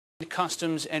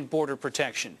Customs and Border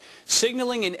Protection.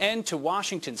 Signaling an end to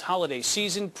Washington's holiday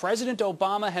season, President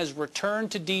Obama has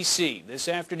returned to D.C. This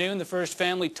afternoon, the first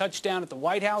family touched down at the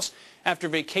White House after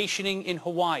vacationing in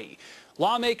Hawaii.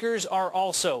 Lawmakers are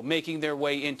also making their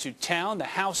way into town. The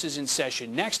House is in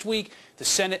session next week, the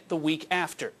Senate the week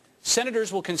after.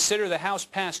 Senators will consider the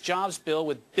House-passed jobs bill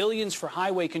with billions for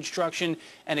highway construction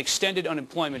and extended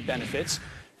unemployment benefits.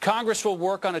 Congress will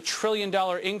work on a $1 trillion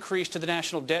increase to the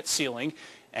national debt ceiling.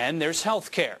 And there's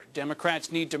health care.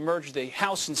 Democrats need to merge the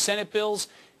House and Senate bills.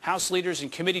 House leaders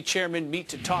and committee chairmen meet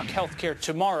to talk health care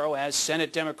tomorrow as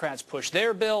Senate Democrats push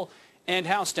their bill and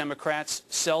House Democrats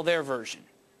sell their version.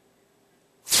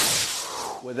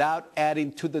 Without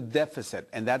adding to the deficit,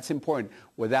 and that's important,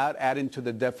 without adding to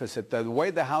the deficit. The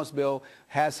way the House bill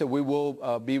has it, we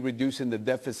will be reducing the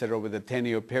deficit over the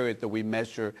 10-year period that we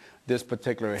measure this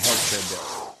particular health care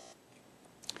bill.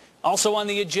 Also on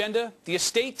the agenda, the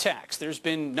estate tax. There's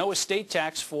been no estate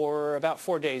tax for about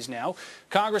 4 days now.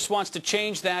 Congress wants to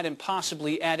change that and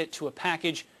possibly add it to a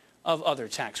package of other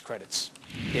tax credits.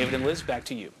 David and Liz, back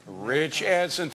to you. Rich Edson.